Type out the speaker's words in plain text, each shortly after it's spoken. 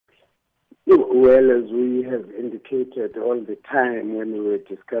Well, as we have indicated all the time when we were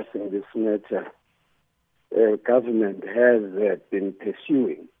discussing this matter, government has been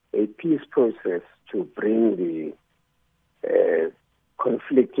pursuing a peace process to bring the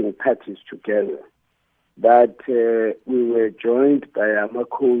conflicting parties together. But we were joined by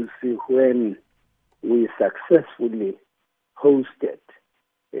Amakhosi when we successfully hosted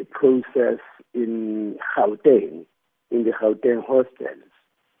a process in Gauteng, in the Glebelands Hostel.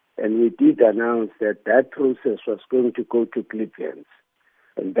 And we did announce that that process was going to go to Glebelands.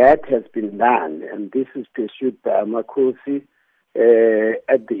 And that has been done. And this is pursued by Amakhosi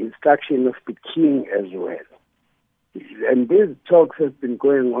at the instruction of the king as well. And these talks have been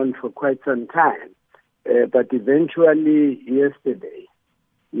going on for quite some time. But eventually, yesterday,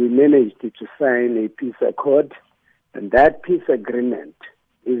 we managed to sign a peace accord. And that peace agreement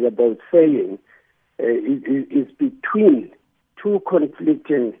is about saying is between two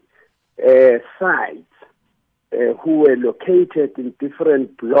conflicting sides who were located in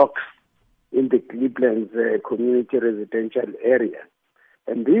different blocks in the Glebelands community residential area.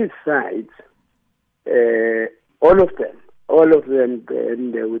 And these sides, all of them,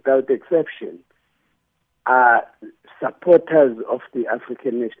 and without exception, are supporters of the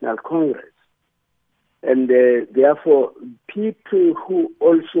African National Congress. And therefore, people who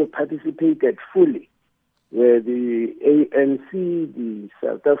also participated fully were the ANC, the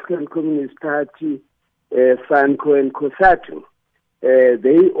South African Communist Party, FANCO and COSATU.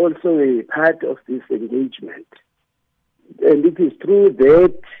 They also were part of this engagement. And it is through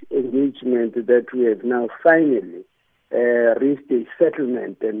that engagement that we have now finally reached a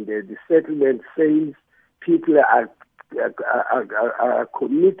settlement. And the settlement says people are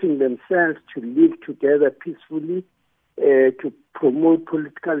committing themselves to live together peacefully, to promote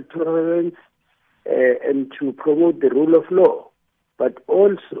political tolerance, and to promote the rule of law. But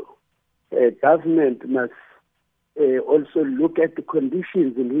also, government must also look at the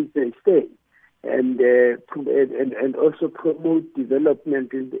conditions in which they stay, and also promote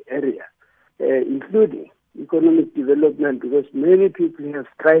development in the area, including economic development, because many people have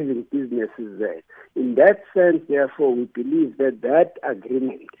thriving businesses there. In that sense, therefore, we believe that that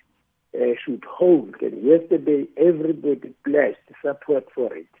agreement should hold. And yesterday, everybody pledged support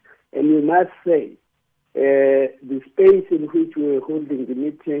for it. And we must say, the space in which we were holding the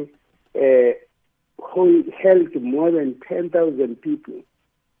meeting held more than 10,000 people.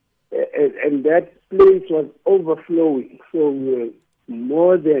 And that place was overflowing, so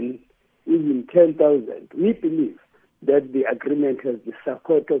more than even 10,000. We believe that the agreement has the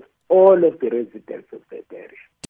support of all of the residents of that area.